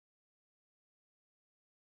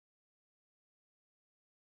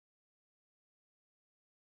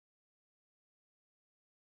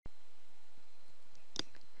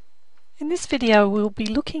In this video we'll be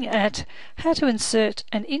looking at how to insert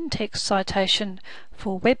an in-text citation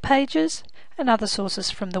for web pages and other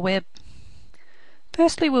sources from the web.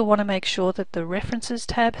 Firstly, we'll want to make sure that the References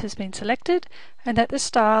tab has been selected and that the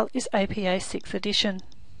style is APA 6th edition.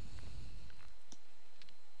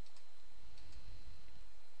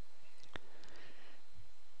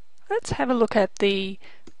 Let's have a look at the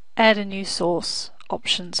Add a New Source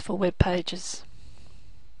options for web pages.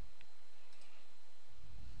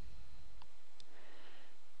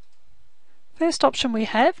 First option we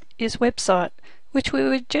have is website, which we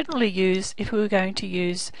would generally use if we were going to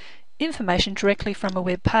use information directly from a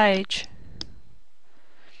web page.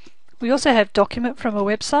 We also have document from a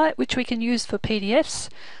website, which we can use for PDFs,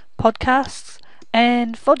 podcasts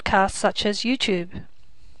and vodcasts such as YouTube.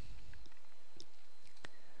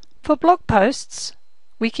 For blog posts,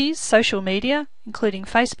 wikis, social media, including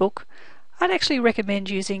Facebook, I'd actually recommend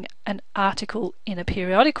using an article in a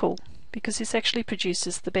periodical, because this actually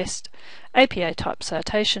produces the best APA type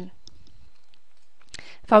citation.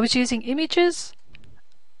 If I was using images,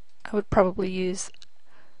 I would probably use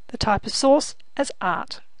the type of source as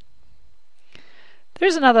art. There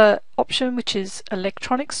is another option which is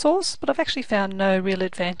electronic source, but I've actually found no real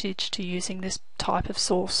advantage to using this type of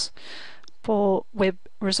source for web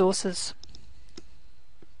resources.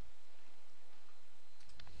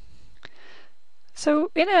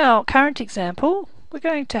 So in our current example, we're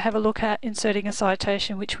going to have a look at inserting a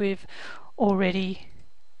citation which we've already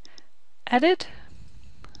added,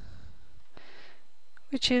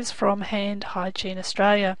 which is from Hand Hygiene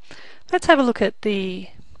Australia. Let's have a look at the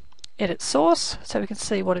edit source so we can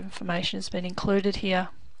see what information has been included here.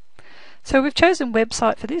 So we've chosen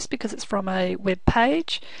website for this because it's from a web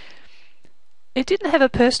page. It didn't have a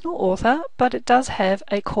personal author, but it does have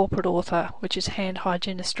a corporate author, which is Hand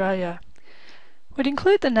Hygiene Australia. We'd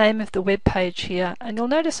include the name of the web page here, and you'll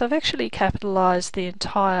notice I've actually capitalised the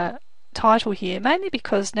entire title here, mainly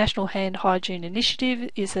because National Hand Hygiene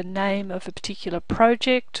Initiative is the name of a particular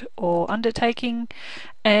project or undertaking,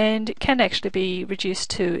 and it can actually be reduced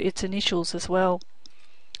to its initials as well.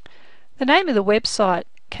 The name of the website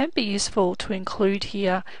can be useful to include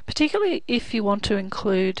here, particularly if you want to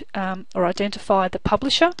include or identify the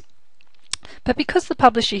publisher. But because the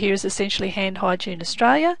publisher here is essentially Hand Hygiene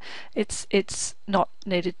Australia, it's not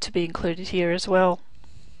needed to be included here as well.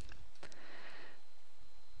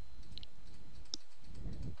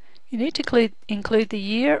 You need to include the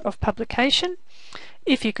year of publication,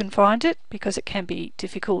 if you can find it, because it can be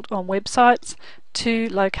difficult on websites to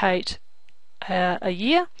locate a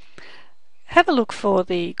year. Have a look for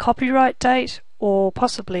the copyright date or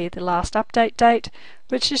possibly the last update date,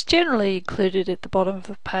 which is generally included at the bottom of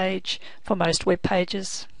the page for most web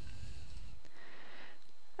pages.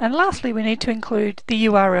 And lastly, we need to include the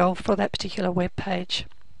URL for that particular web page.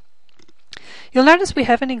 You'll notice we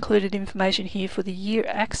haven't included information here for the year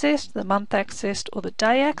accessed, the month accessed or the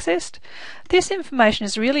day accessed. This information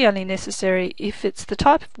is really only necessary if it's the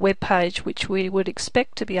type of web page which we would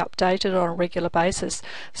expect to be updated on a regular basis,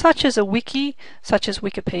 such as a wiki, such as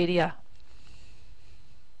Wikipedia.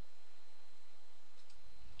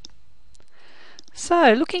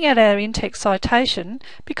 So, looking at our in-text citation,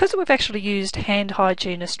 because we've actually used Hand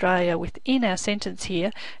Hygiene Australia within our sentence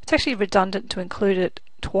here, it's actually redundant to include it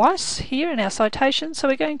twice here in our citation, so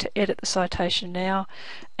we're going to edit the citation now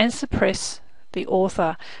and suppress the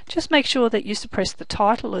author. Just make sure that you suppress the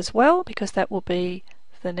title as well, because that will be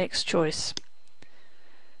the next choice.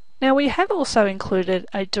 Now we have also included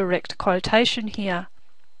a direct quotation here.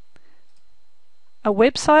 A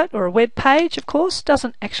website or a web page, of course,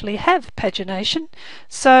 doesn't actually have pagination,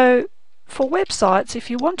 so for websites, if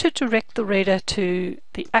you want to direct the reader to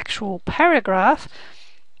the actual paragraph,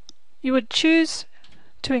 you would choose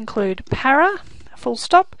to include para, full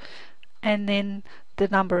stop, and then the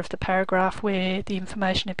number of the paragraph where the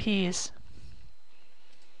information appears.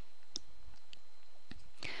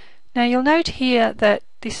 Now you'll note here that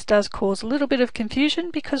this does cause a little bit of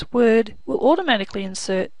confusion because Word will automatically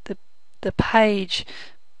insert the page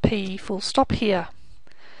P full stop here.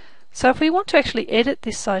 So if we want to actually edit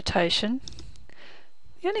this citation,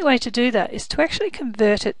 the only way to do that is to actually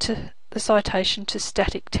convert it to the citation to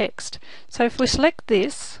static text. So if we select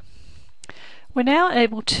this, we're now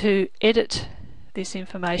able to edit this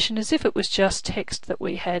information as if it was just text that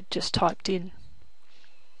we had just typed in.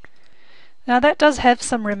 Now that does have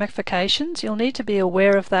some ramifications. You'll need to be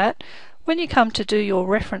aware of that when you come to do your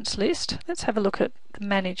reference list. Let's have a look at the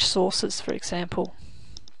manage sources, for example.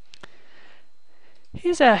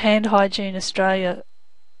 Here's our Hand Hygiene Australia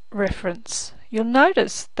reference. You'll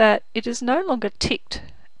notice that it is no longer ticked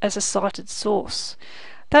as a cited source.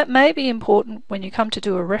 That may be important when you come to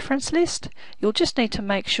do a reference list. You'll just need to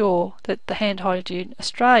make sure that the Hand Hygiene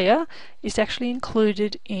Australia is actually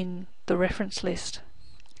included in the reference list.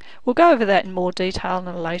 We'll go over that in more detail in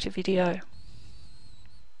a later video.